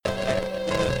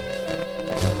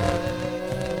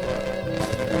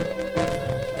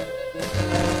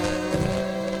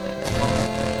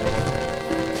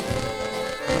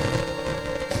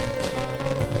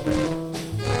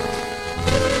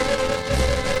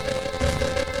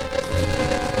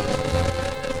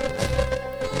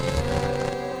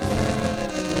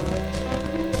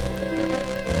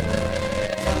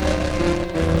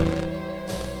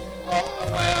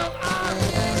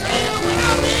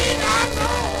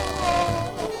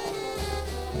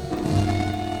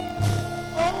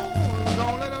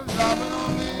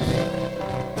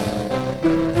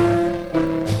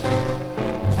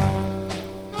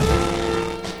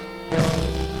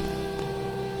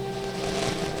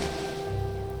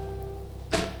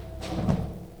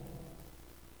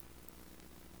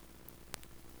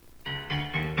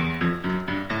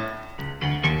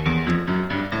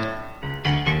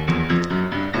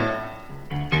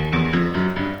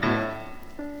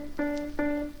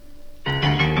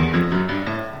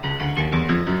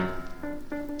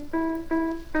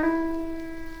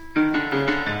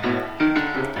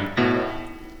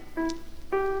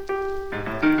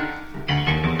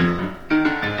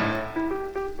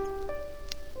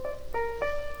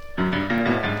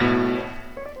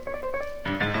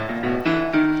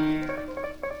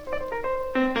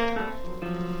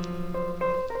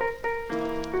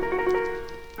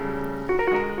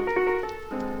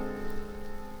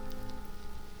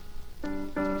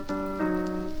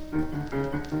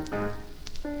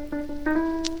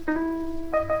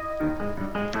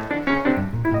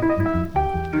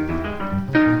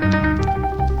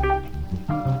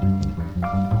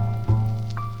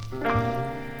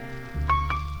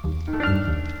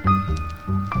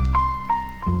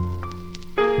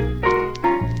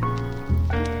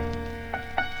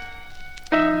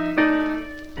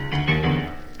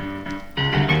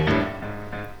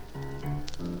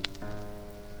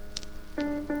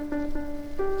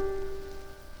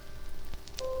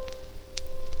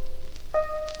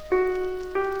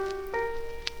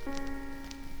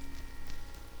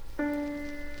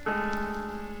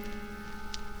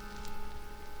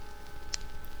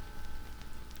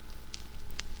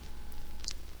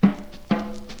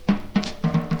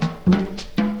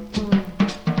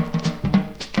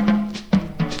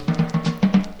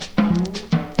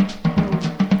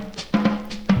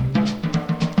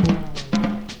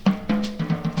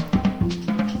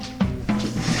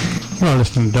You're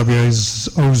listening to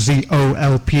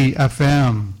WOZO-LP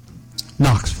FM,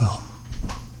 Knoxville.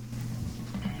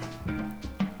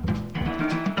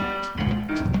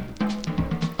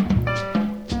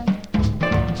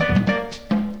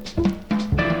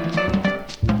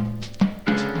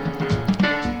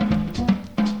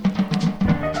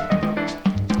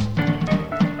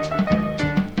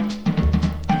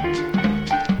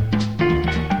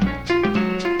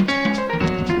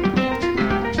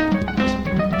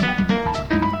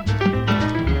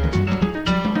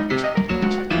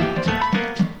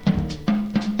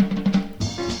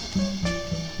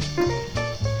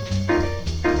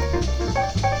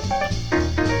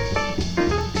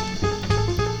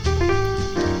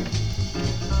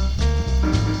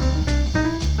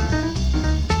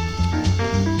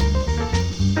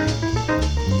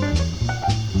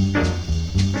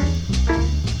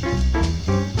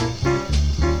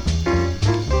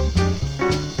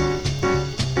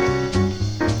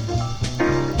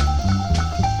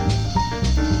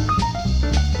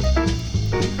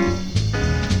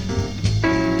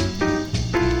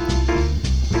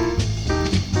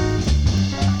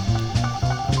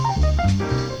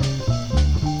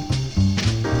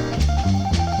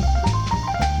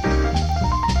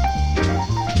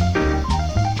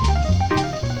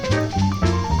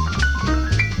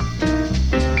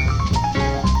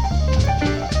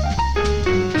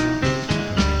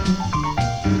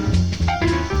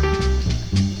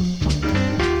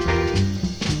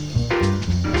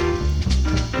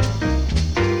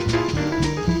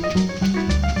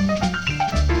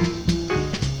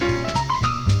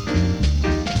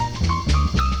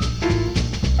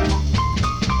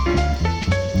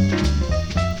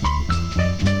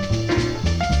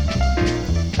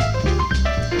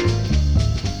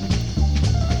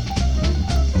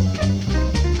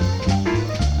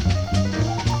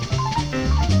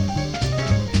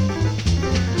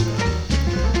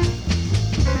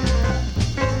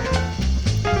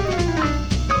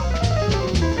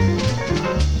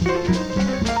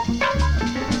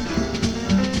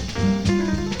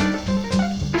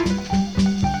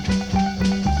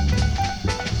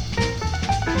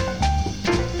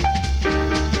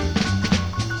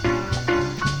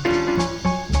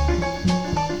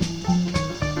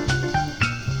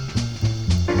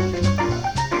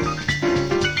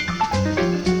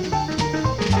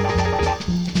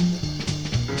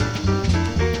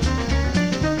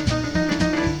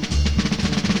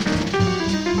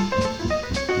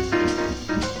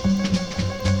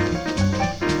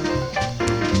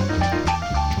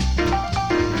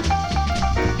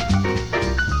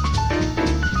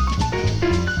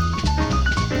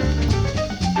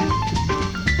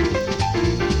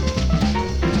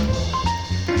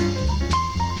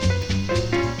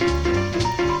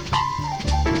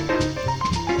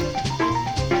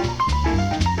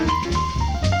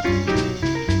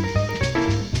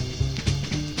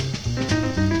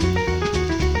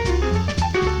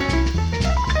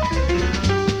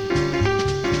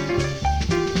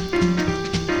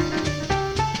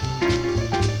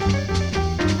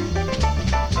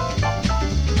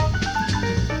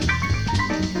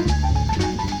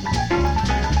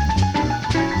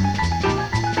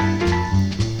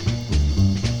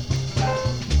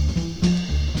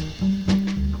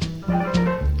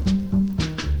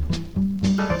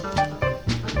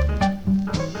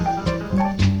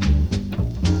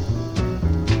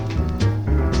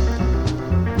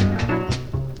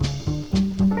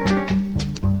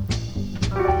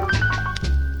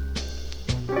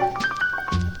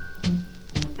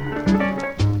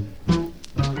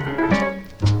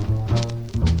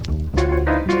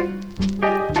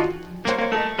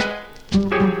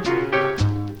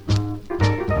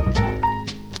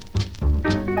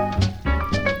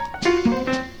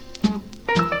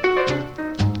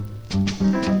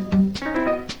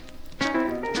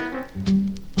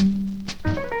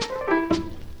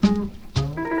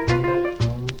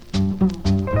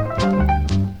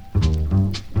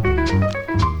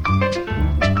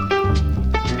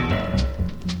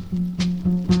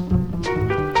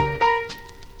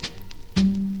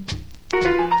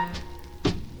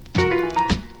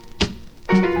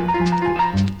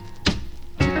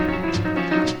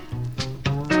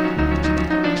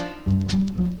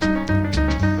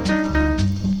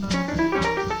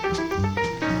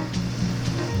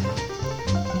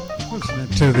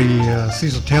 To the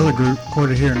Cecil Taylor Group,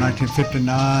 recorded here in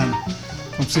 1959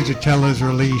 from Cecil Taylor's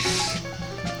release,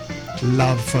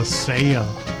 Love for Sale.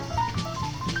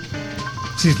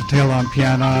 Cecil Taylor on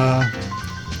piano,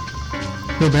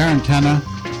 Bill Barron tenor,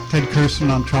 Ted Curson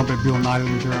on trumpet, Bill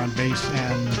Nylander on bass,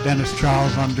 and Dennis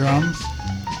Charles on drums.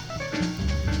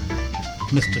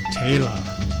 Mr. Taylor.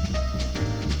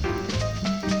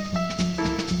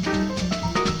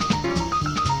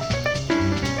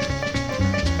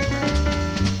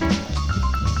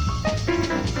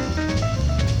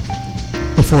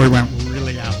 Before he went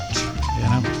really out, you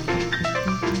know.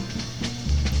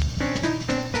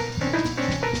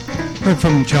 Heard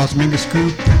from Charles Mingus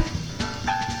Group.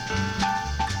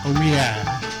 Oh yeah.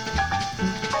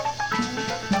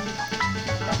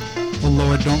 Oh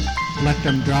Lord, don't let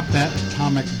them drop that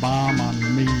atomic bomb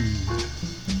on me.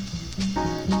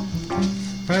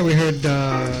 Right, we heard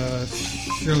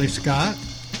Shirley Scott.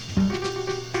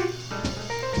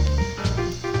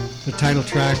 The title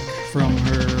track from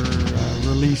her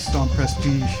release on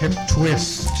Prestige, Hip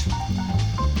Twist,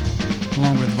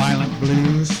 along with Violent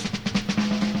Blues.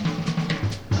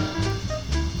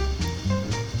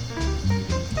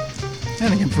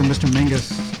 And again from Mr.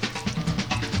 Mingus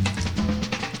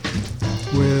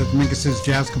with Mingus's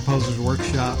Jazz Composers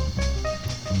Workshop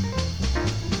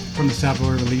from the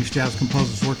Savoy release, Jazz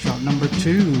Composers Workshop number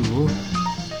 2,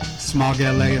 Smog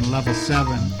LA and Level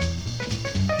 7.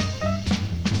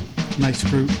 Nice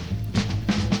group.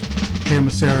 Theo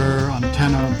Massera on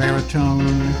tenor and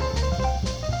baritone,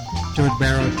 George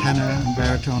Barrow tenor and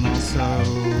baritone also,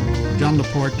 John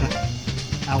Laporte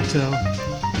alto,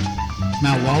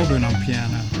 Mal Waldron on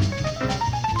piano,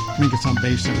 Mingus on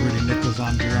bass and Rudy Nichols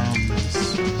on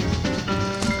drums.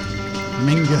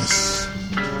 Mingus.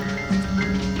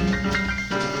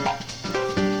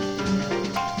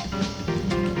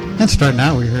 And starting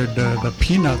out we heard the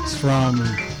Peanuts from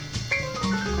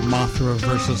Mothra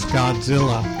versus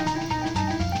Godzilla.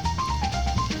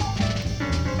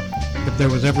 If there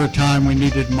was ever a time we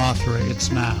needed Mothra,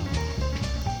 it's now.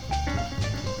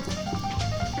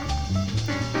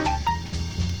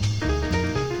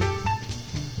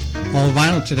 All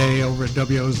vinyl today over at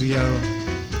WOZO.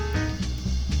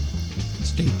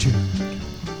 Stay tuned.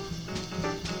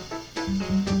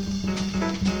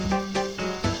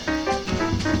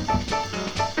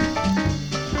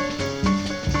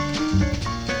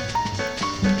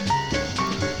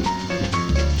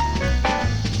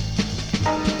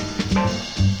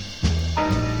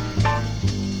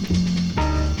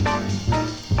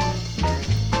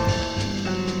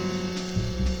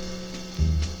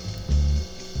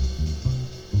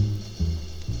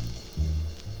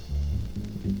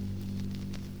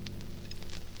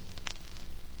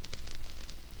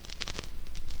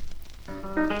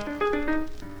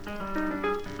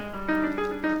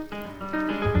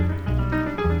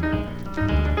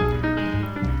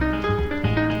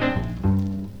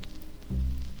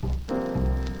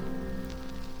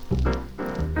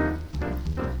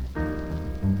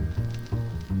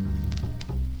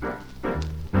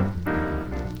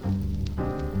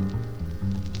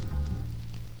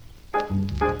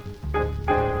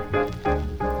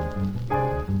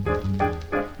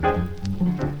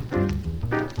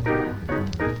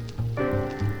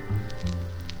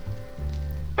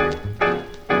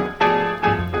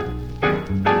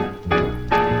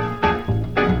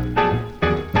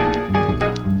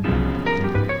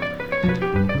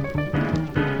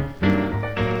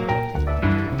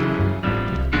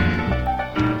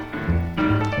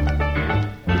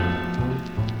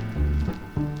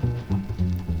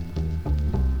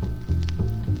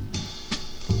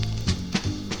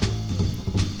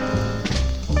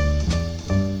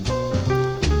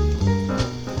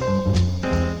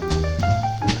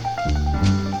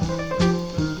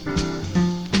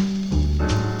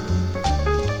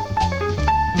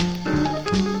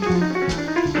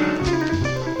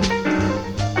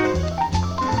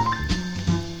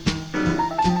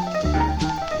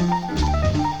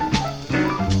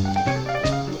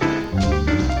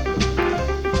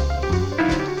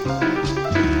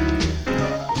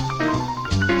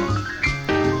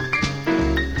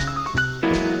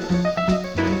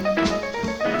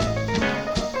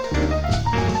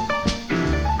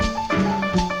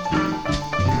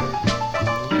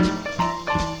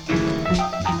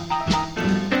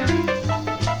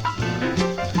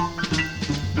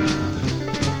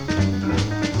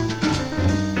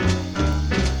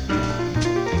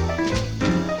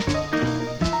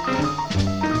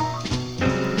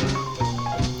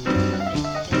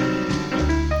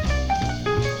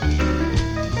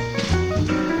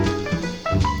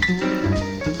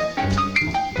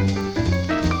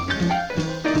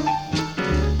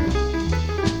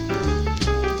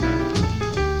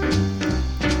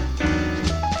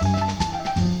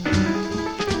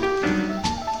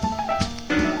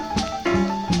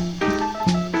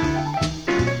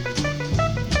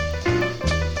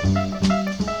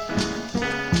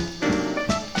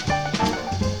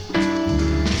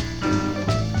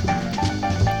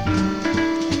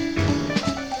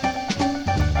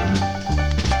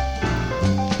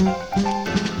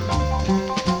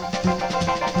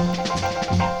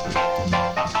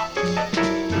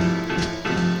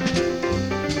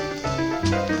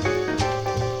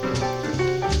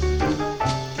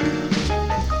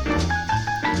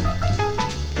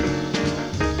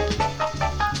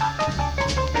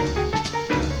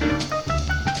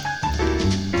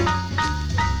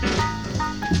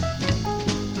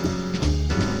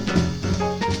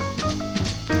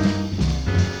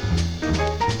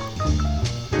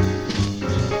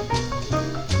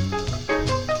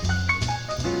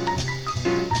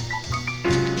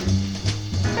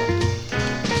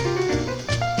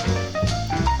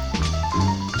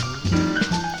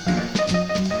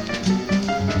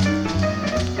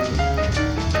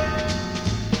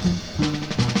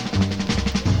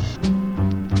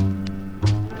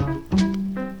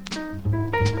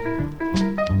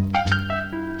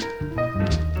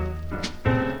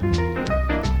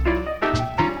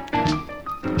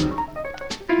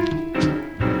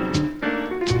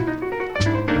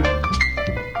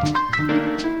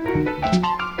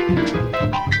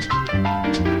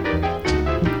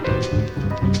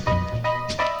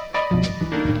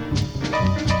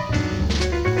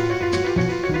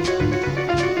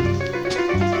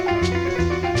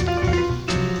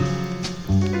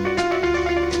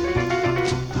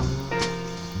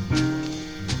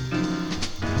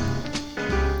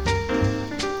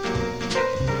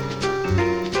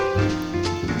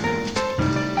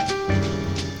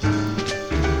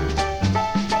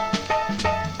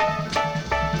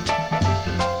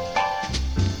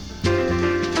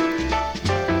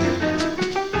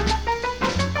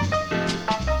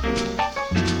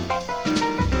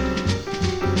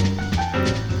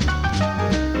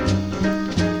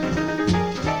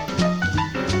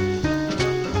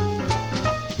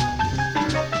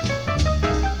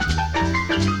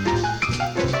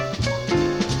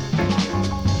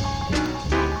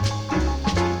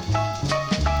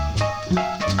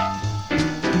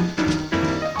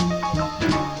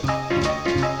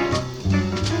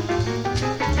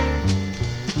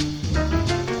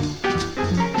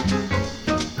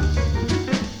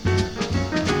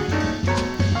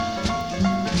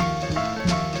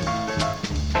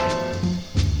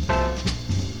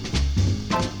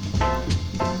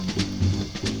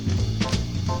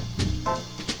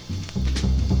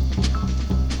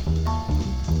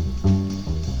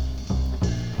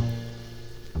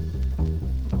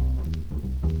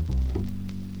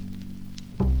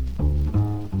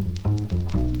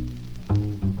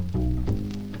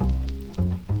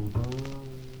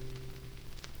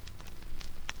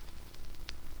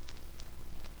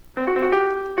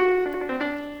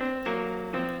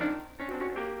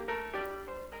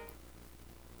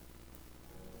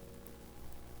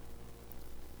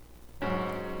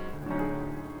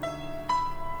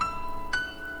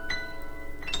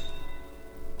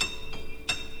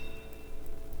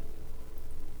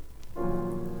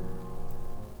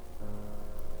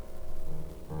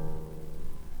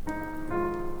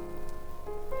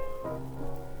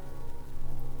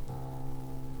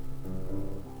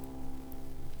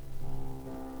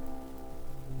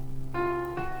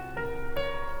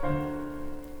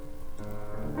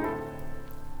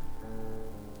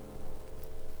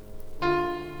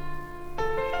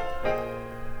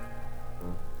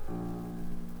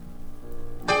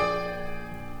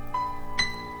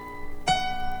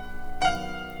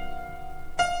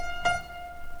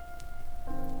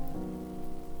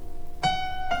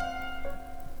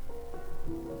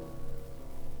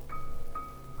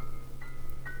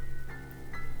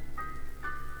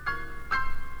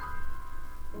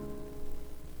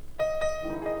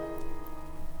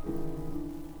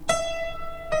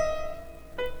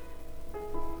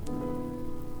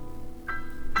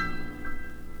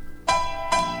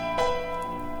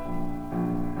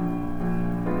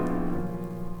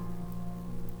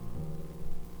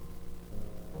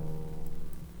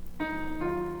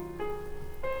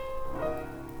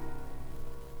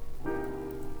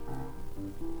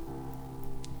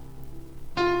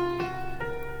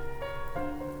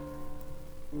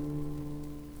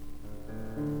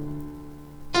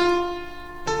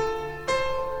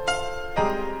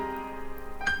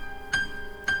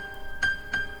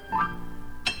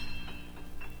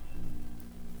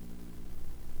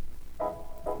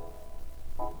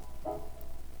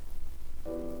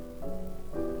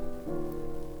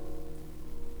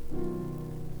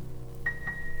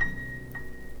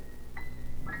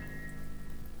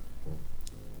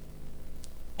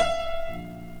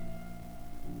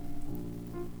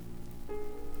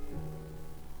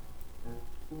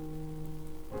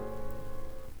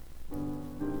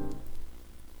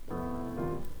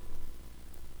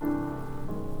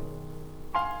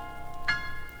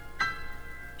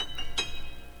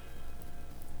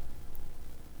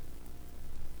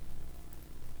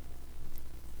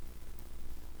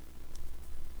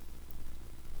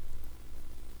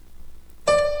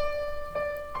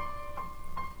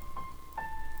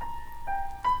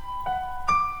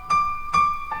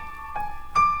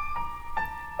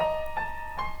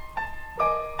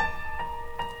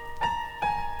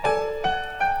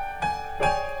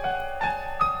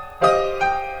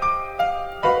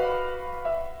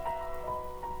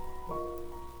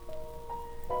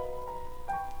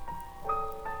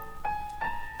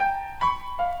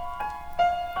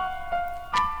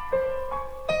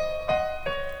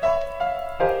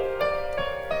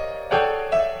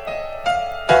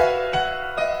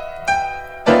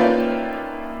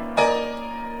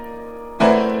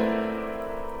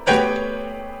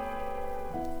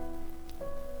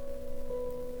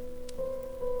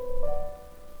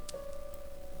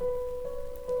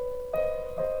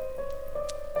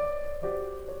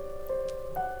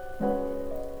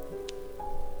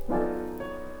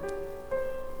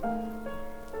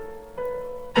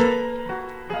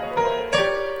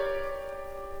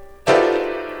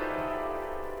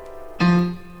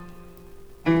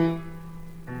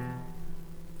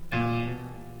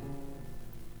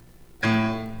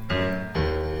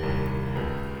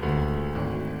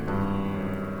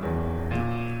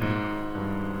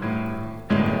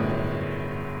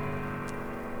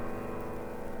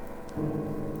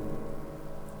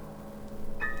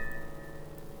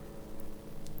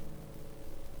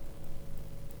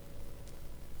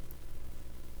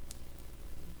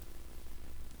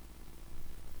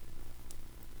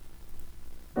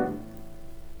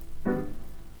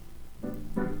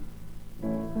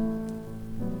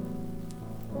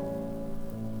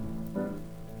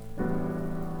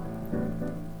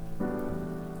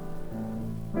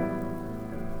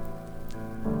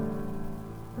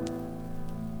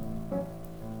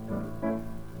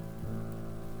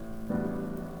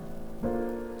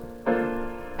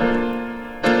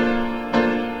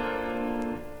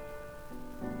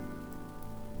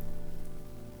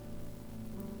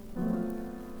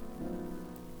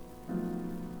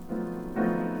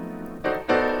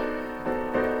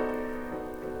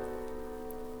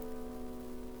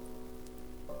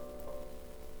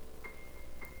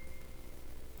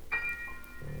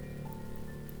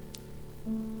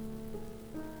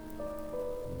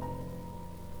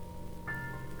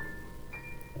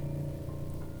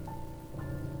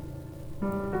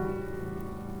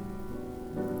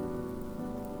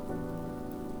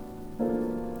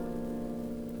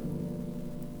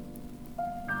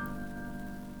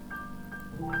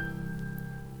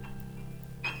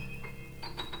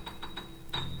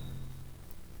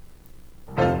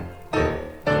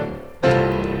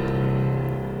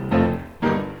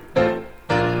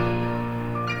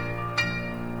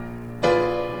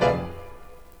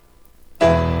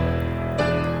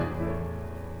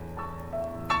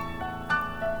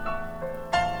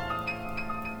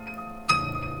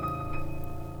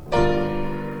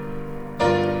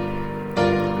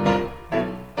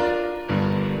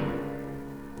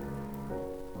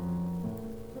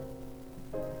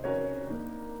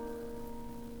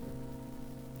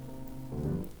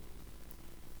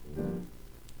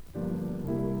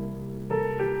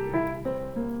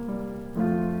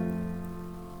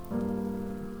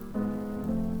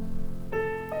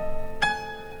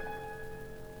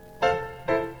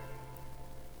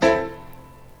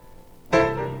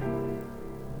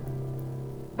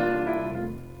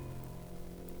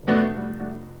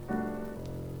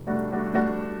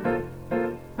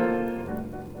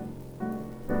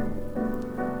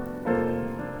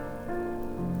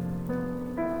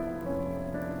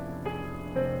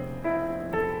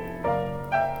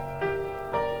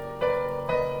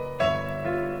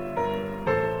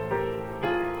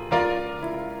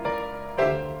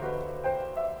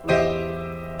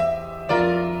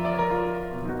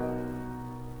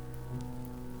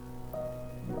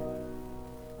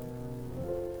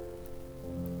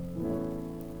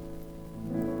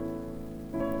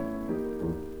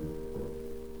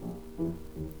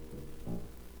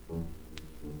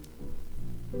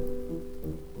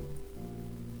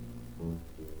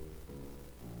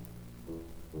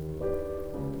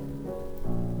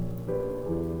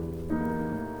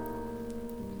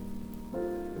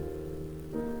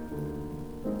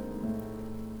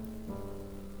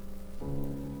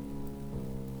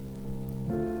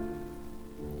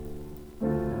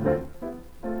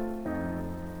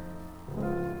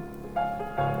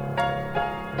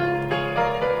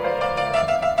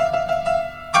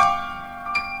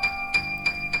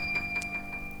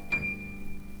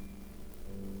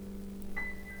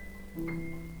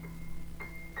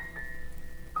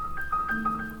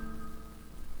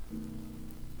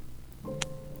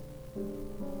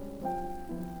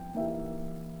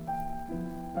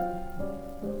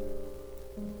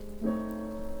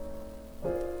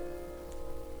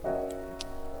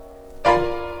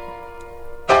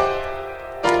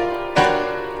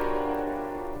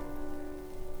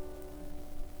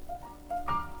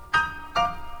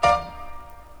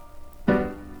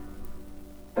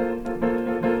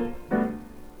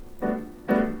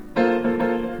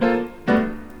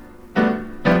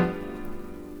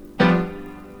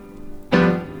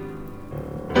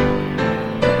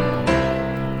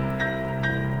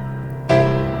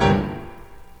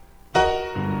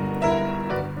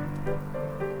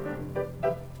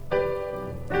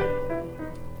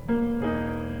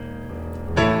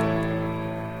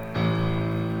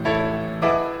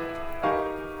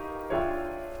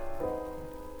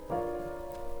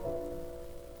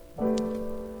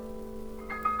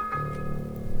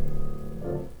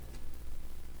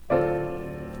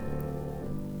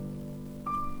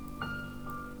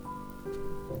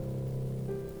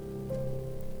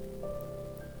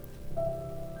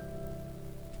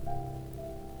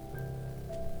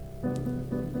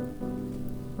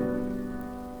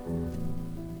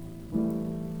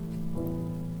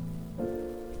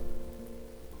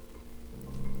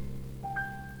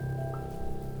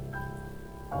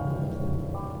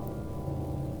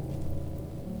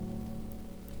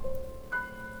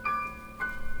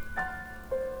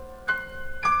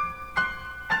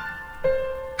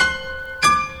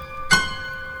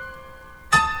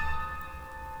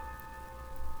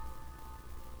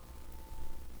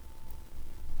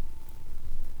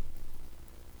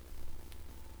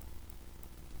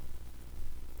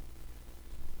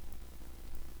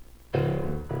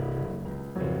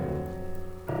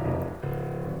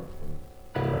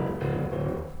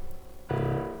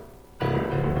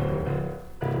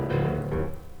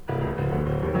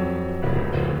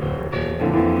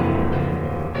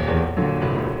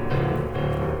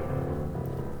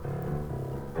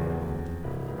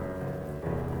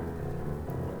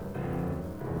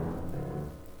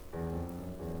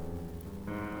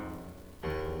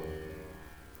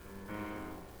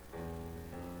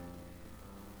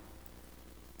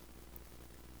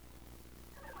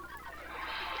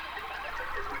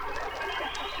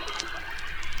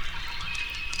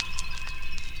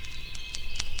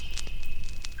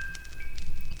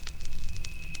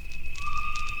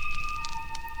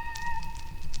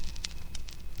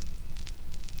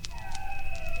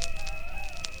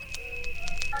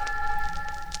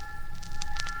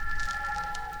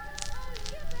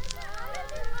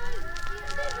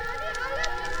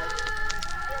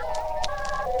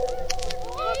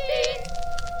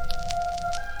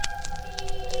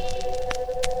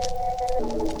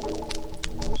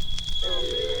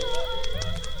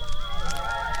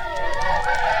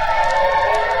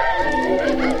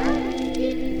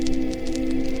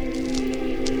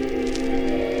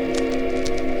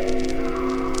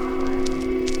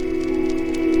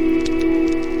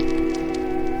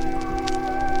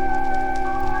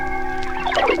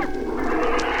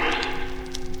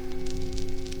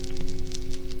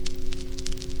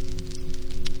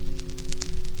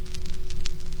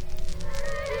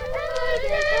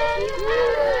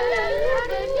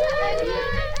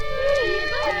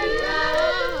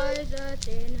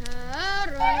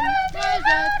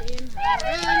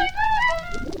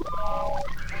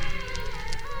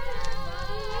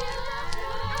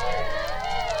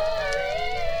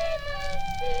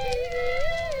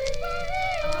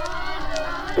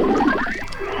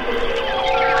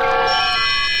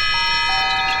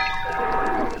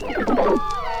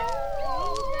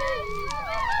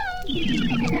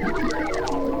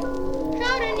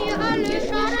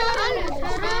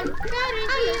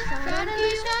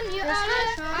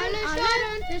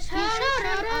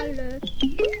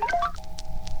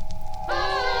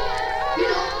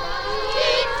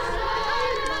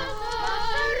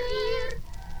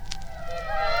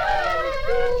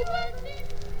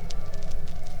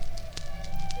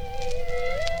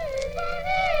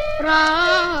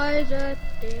 Preiset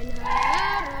den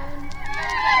Herrn.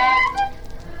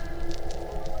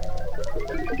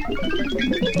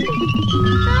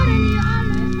 Hören ihr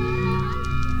alle,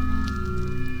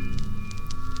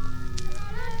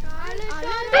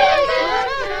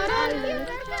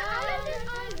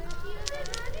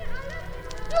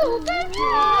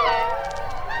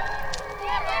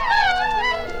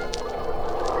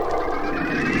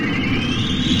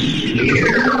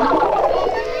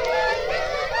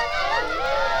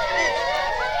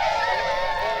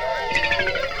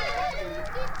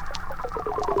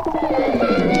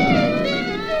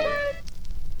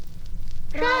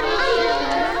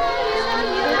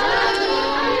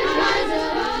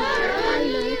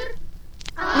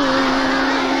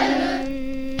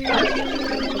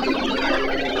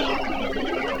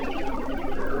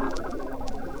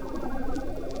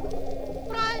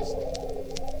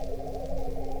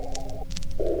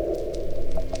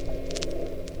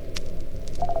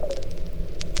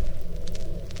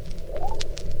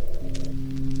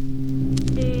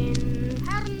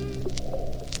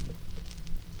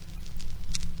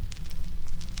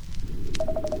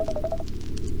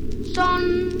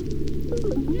 Sonne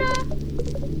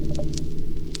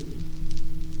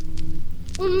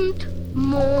und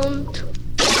Mond.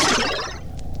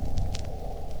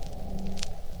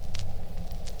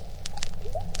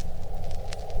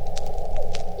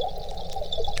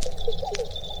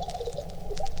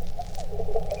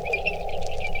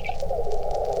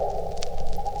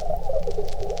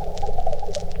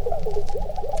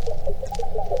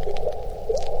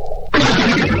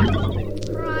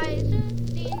 Preise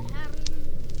den Herrn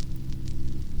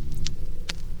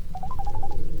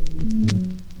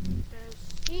des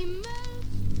Himmels,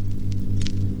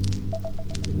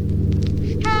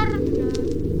 Sterne,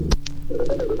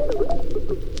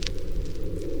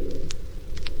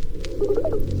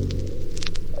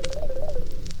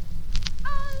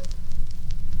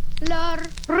 aller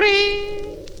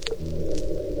Regen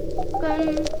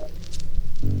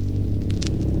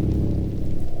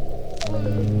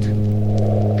und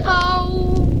Tau.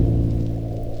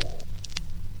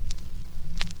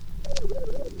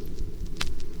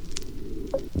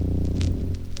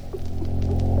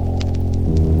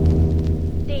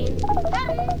 Den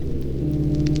Herrn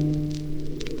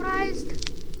preist.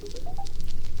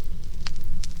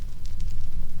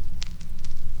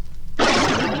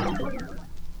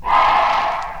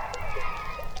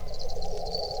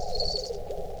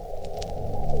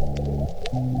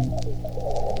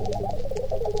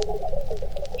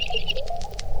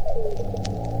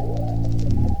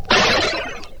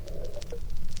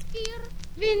 Ihr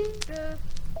Winde.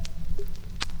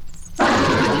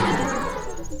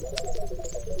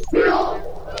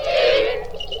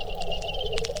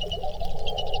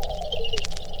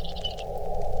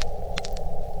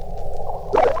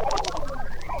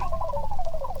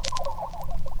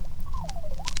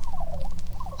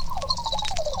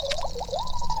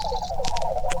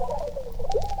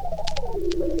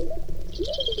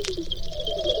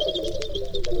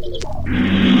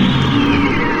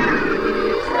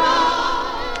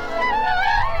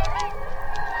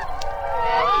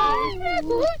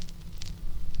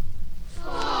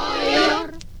 Feuer.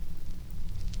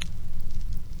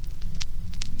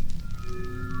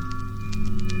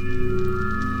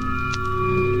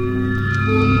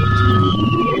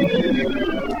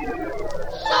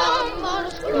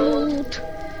 Sommersglut.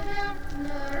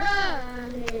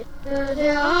 Hitte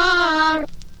der Haar.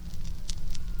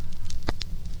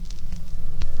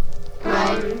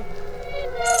 Rein.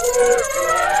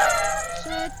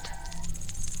 Set.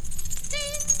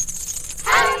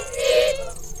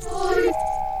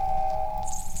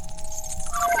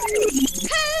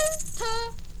 Kälte.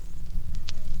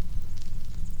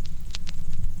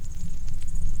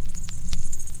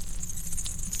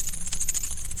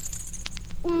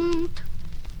 Und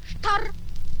starrer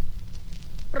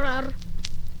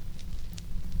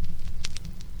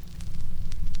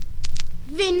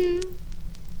Winter.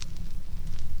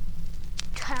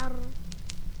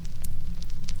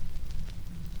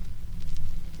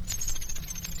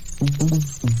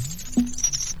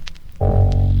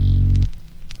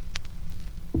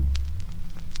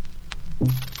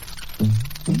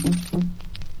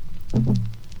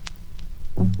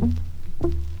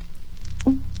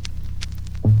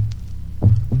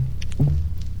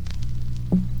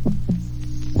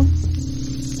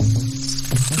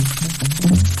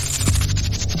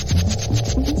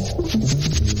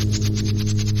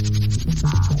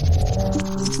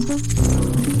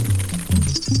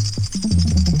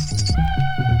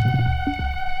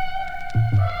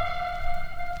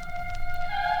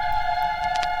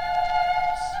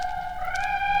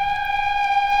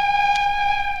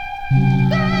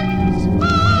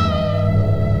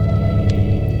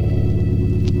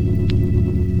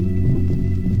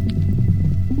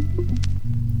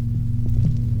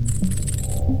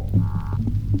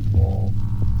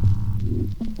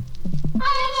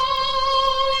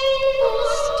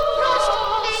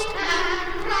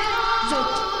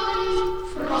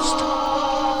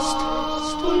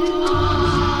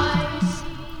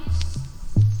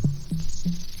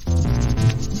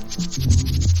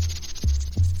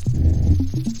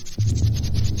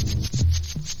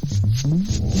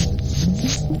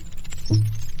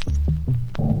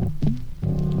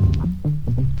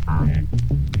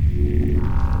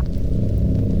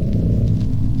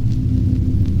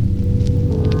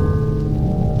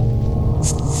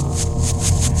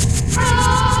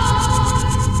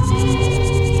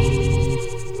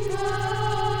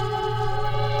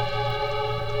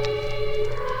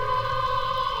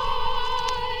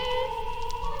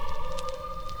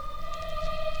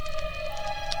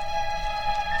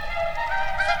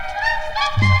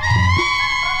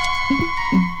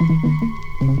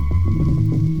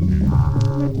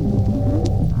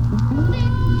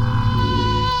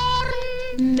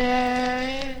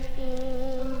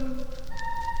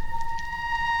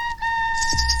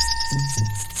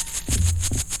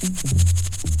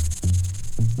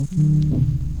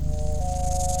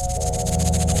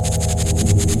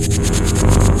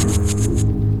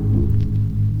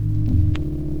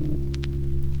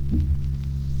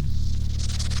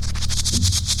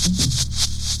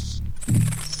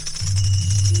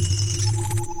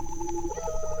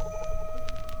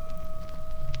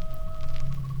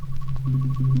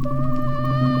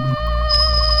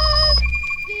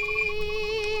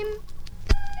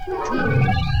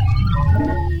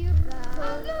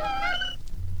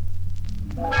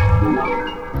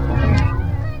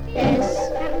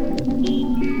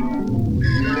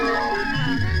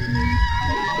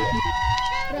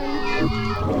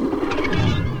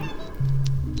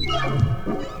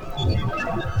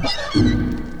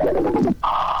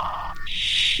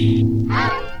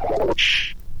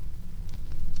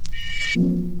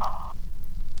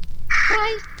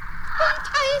 Preis und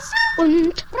Eis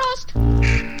und Rost.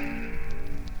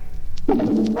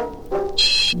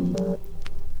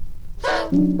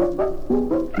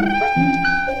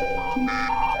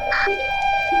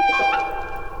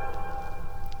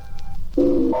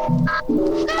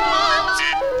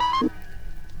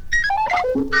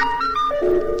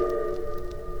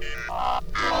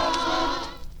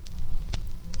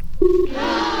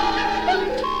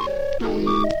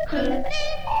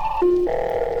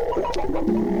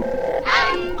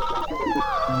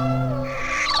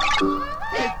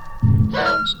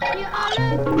 Wir alle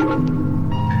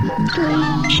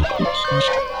können.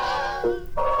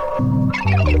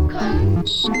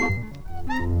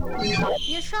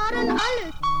 Wir schaden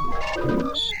alle.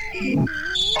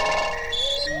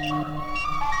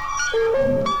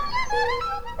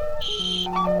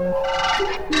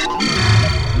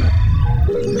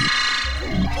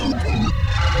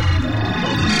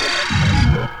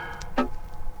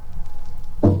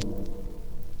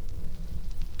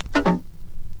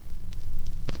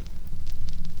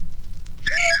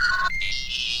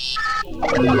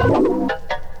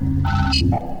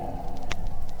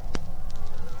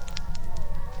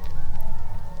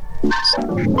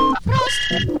 Frost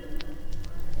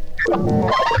und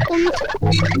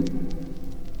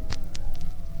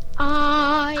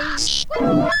Eis.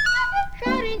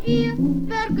 Scharen ihr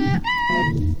Berge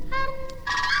und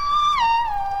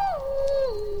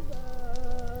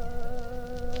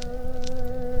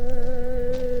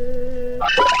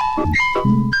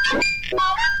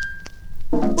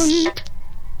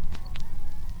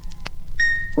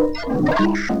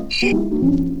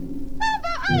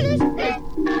aber alles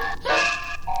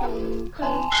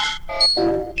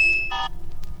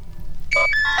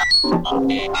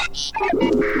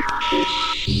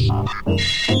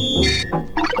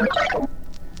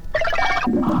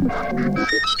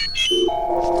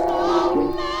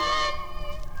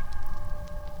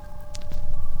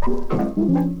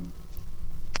dunkel.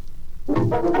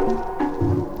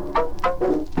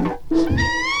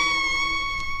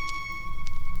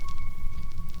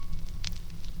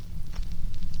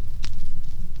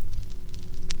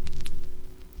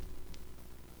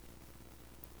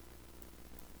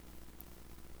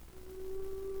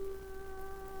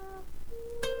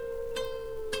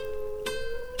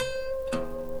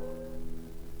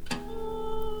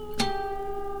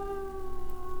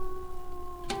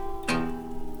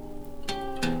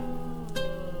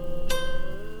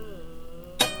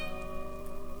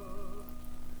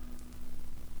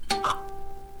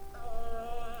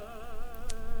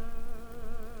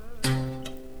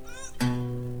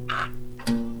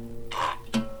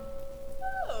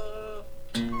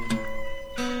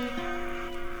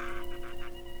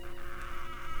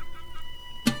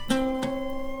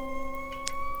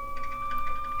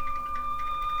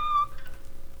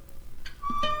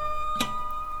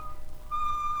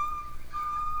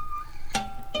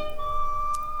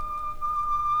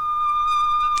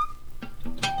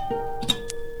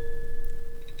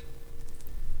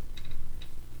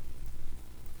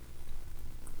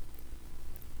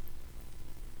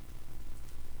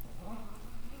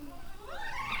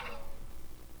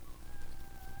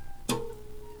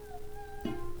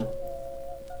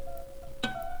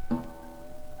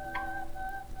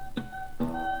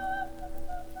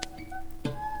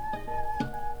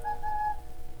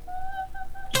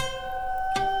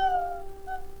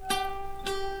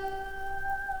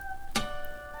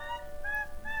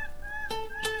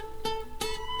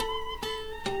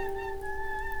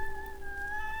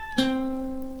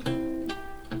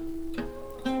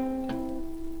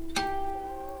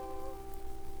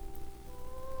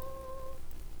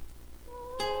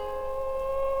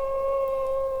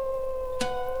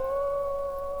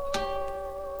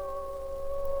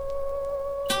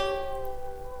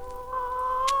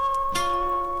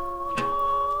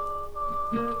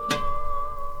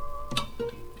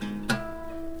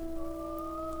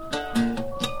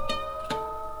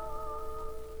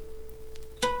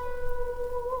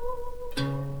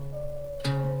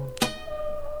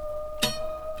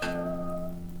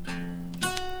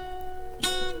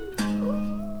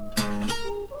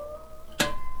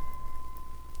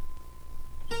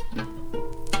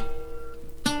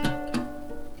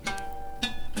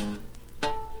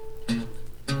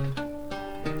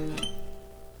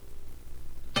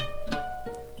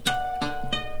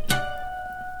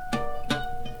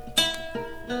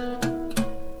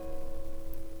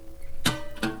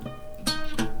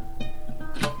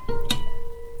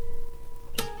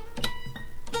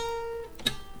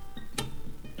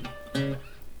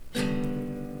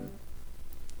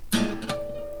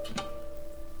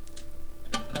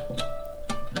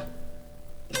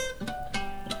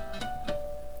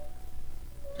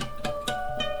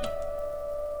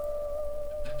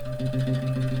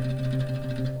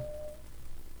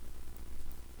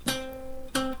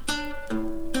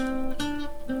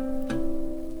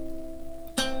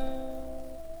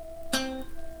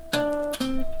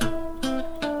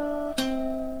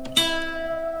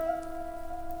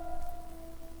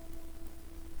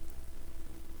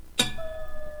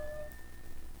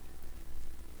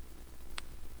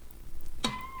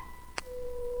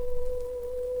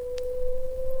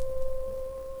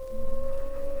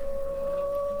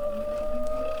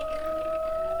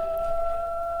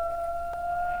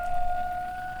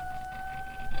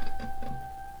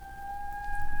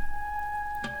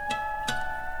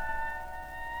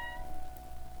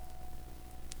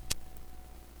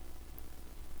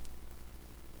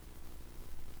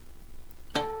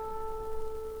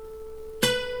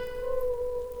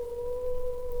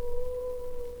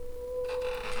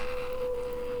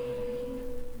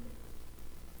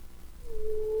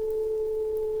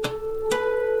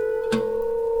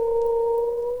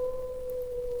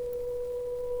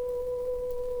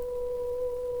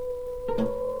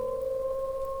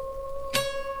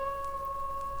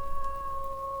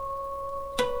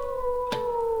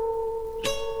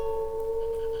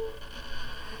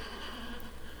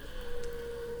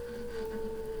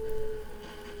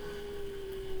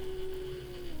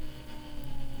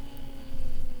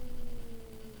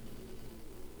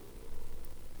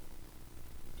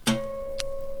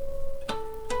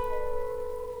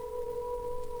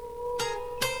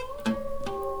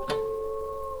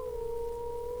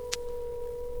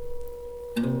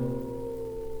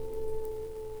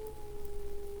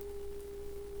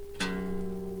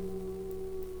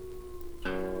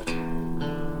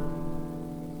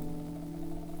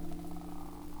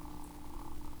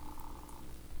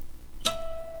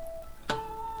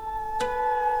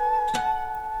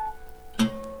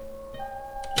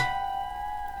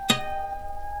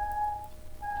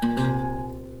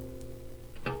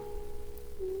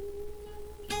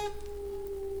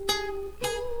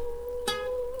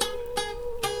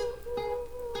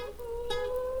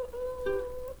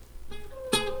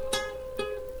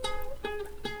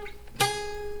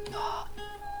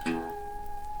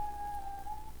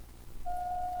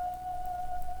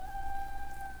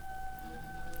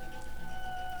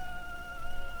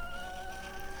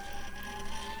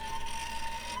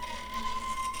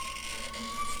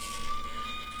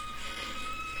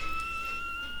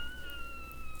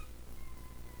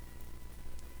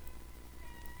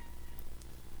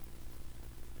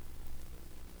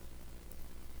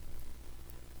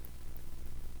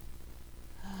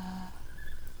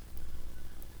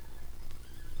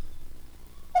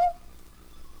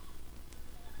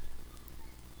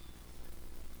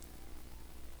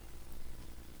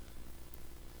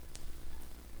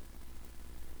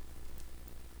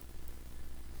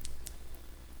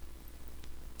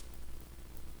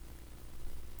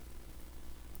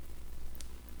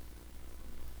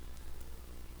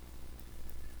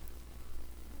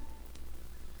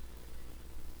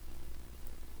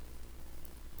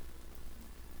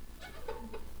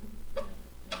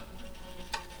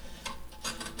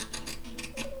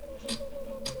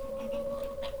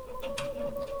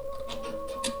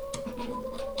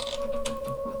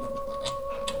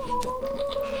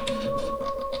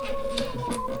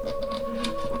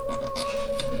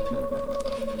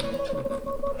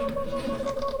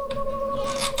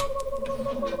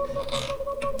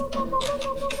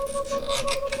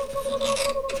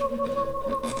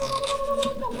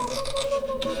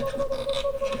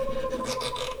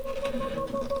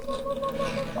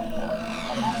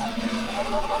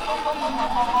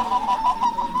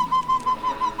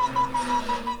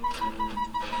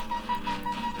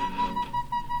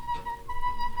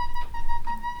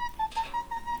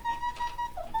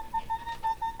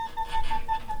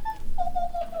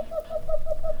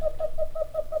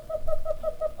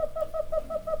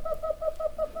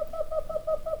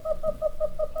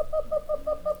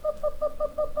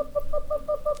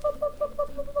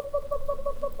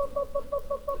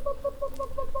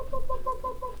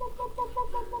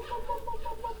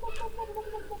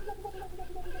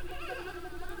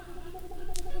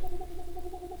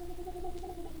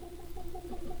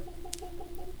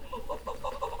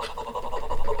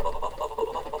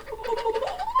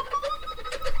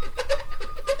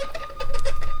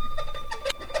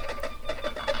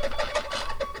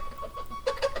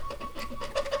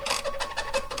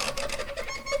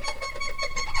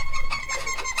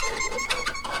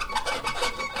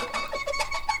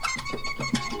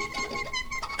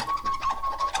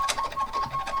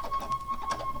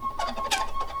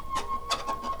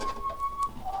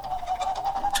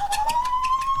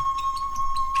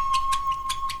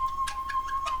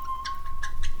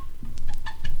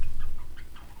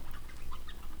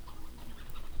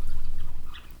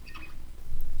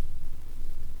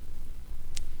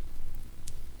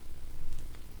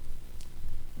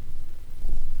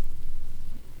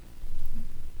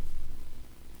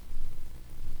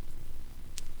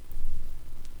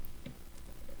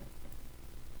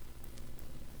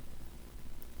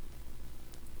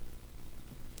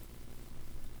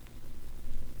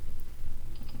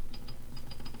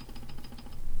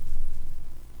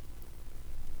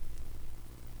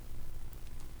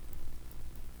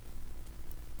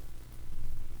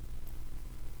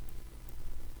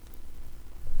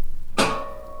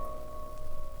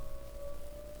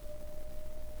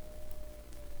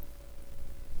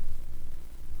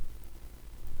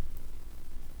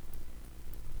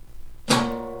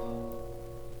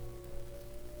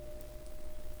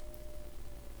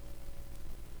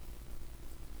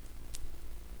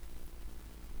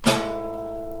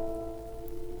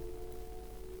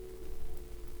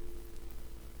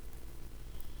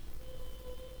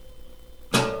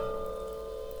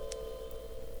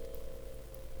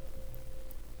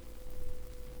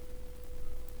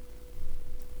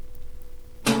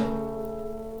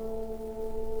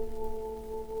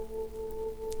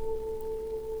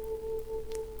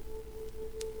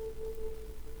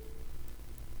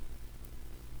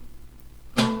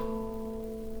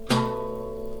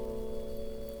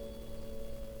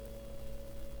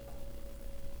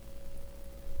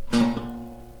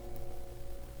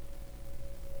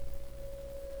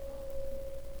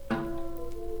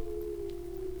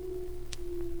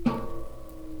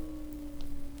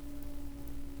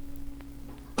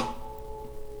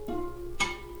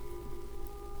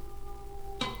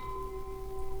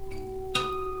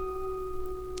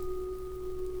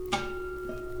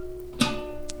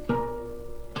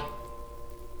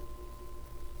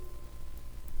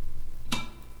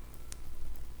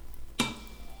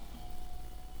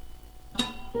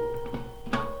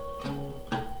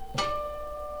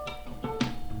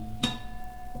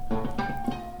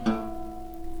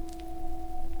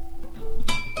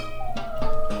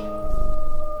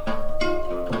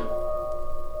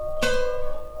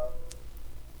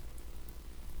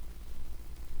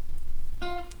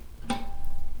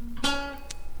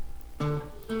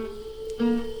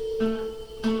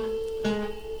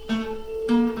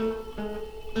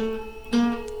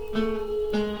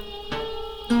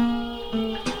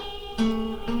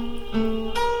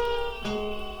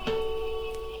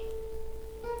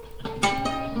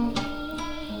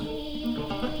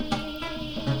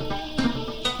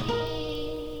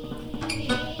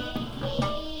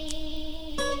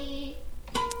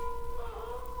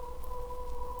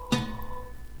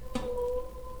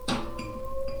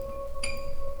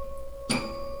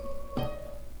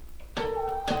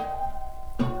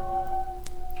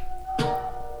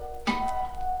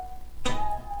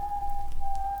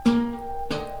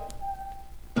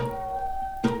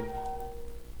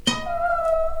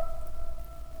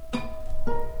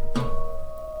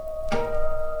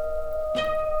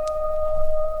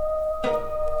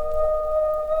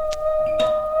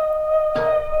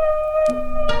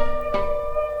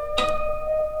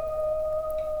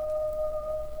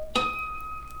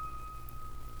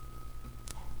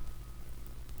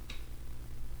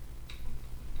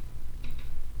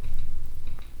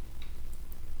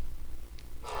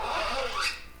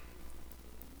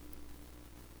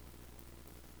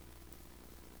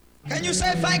 Can you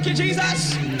say thank you,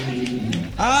 Jesus?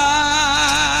 I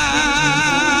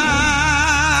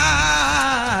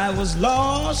was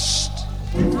lost,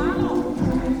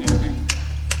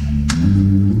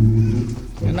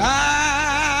 and I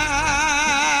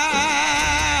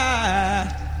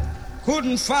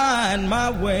couldn't find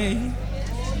my way.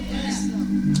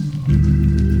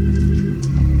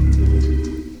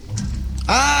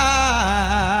 I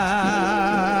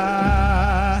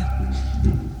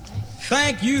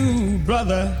thank you,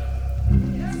 brother.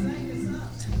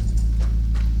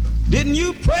 Didn't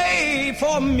you pray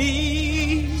for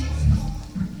me?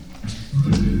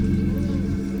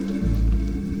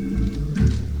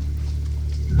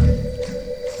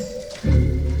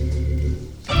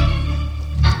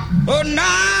 Oh, now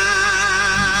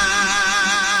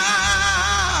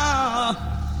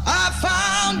I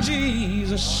found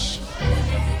Jesus,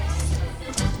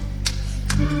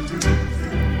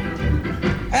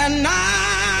 and now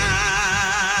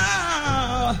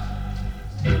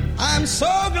I'm so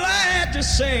glad to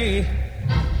say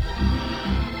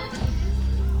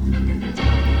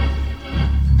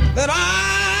that I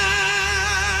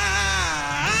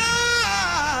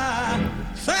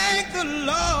thank the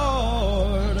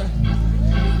Lord.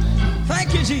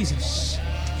 Thank you, Jesus.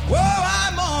 Whoa,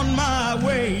 I'm on my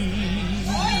way.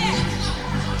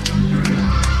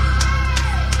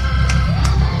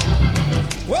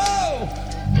 Whoa,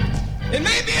 it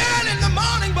may be early in the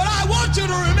morning, but I want you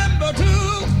to remember to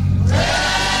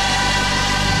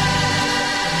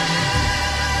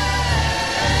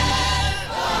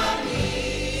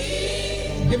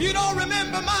if you don't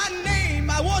remember my name,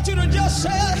 I want you to just say,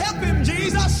 help him,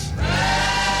 Jesus.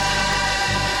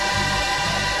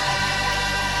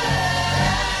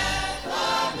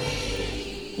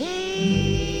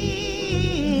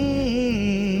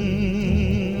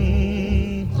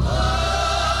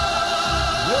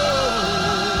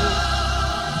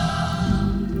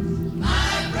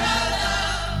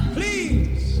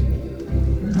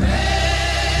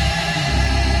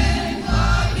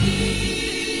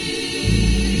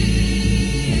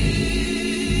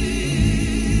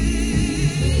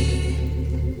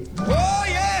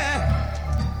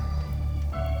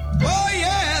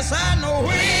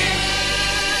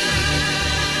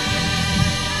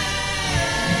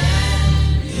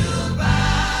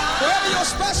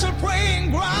 Special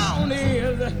praying ground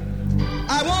is,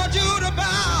 I want you to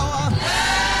bow.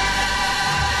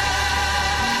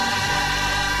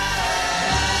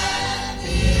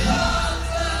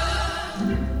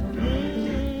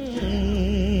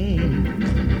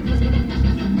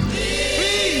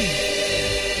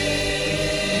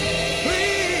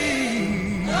 Please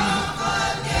don't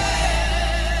forget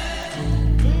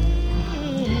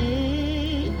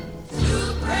to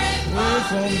pray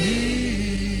for me.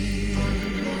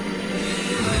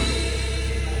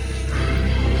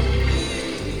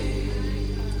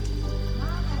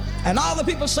 And all the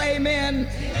people say amen.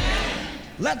 Amen.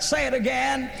 Let's say it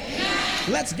again. Amen.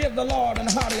 Let's give the Lord a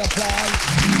hearty applause.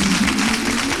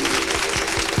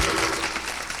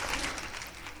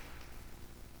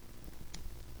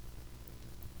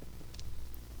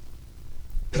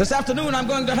 This afternoon I'm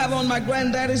going to have on my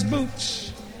granddaddy's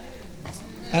boots,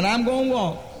 and I'm going to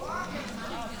walk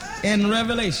in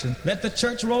Revelation. Let the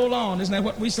church roll on. Isn't that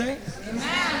what we say?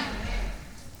 Amen.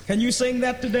 Can you sing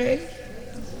that today?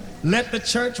 Let the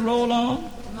church roll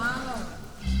on.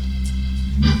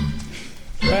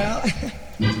 Well,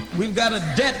 we've got a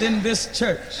debt in this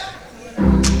church,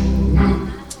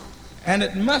 and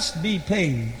it must be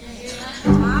paid.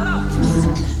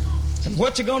 And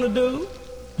what you gonna do?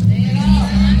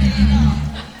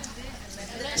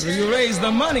 You raise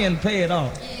the money and pay it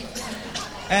off,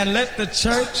 and let the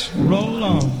church roll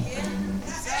on.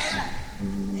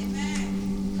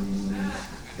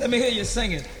 Let me hear you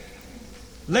sing it.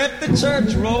 Let the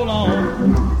church roll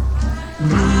on.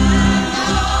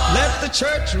 Let the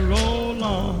church roll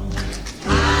on.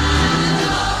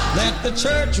 Let the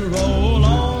church roll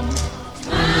on.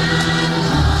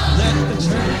 Let the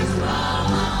church roll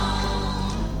on.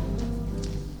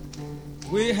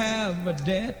 We have a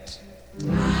debt,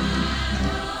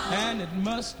 and it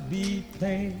must be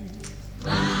paid.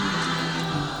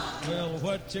 Well,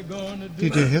 what you gonna do?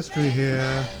 DJ History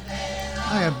here.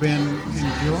 I have been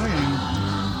enjoying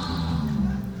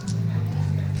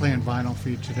playing vinyl for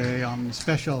you today on the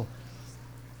special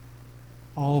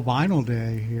all vinyl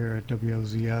day here at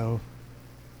WOZO.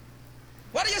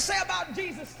 What do you say about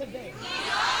Jesus today?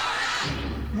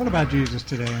 What about Jesus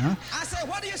today, huh? I said,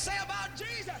 what do you say about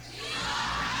Jesus?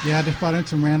 Yeah, I just brought in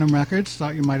some random records,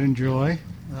 thought you might enjoy.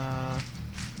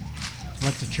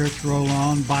 Let the Church Roll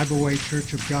On, Bible Way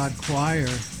Church of God Choir.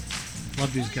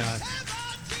 Love these guys.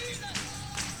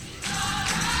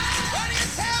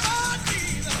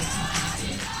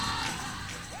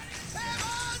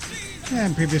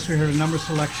 And previously we heard a number of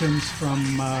selections from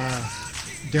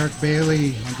Derek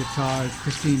Bailey on guitar,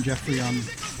 Christine Jeffrey on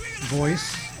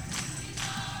voice.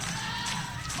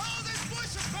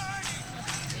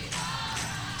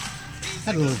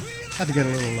 Had to get a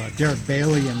little Derek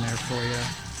Bailey in there for you.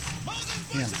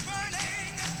 Yeah.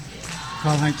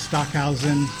 Karl-Heinz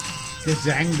Stockhausen,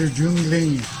 Gesang der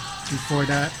Jungling. Before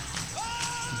that,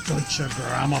 Deutsche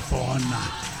Grammophon.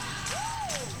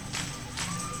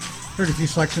 Heard a few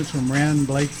selections from Ran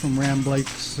Blake from Ran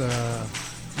Blake's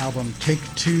album Take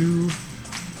Two.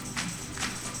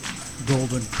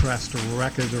 Golden Crest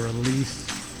Records or release.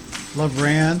 Love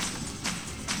Ran.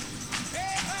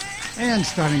 And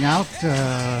starting out,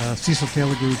 Cecil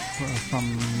Taylor Group from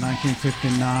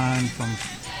 1959 from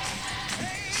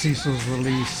Cecil's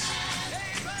release.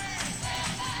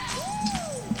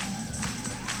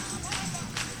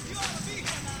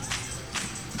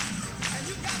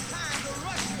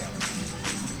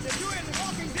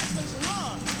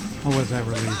 What was that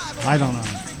release? I don't know.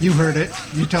 You heard it.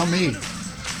 You tell me.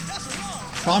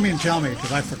 Call me and tell me,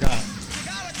 because I forgot.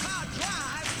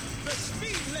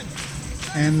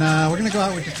 And we're going to go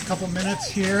out with just a couple minutes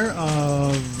here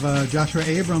of Joshua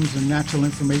Abrams and Natural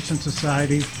Information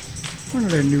Society. One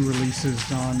of their new releases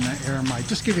on Aramite.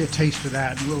 Just give you a taste of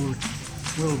that, and we'll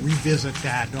revisit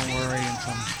that, don't worry, in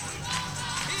some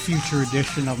future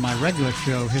edition of my regular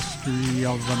show, History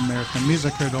of American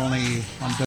Music, heard only on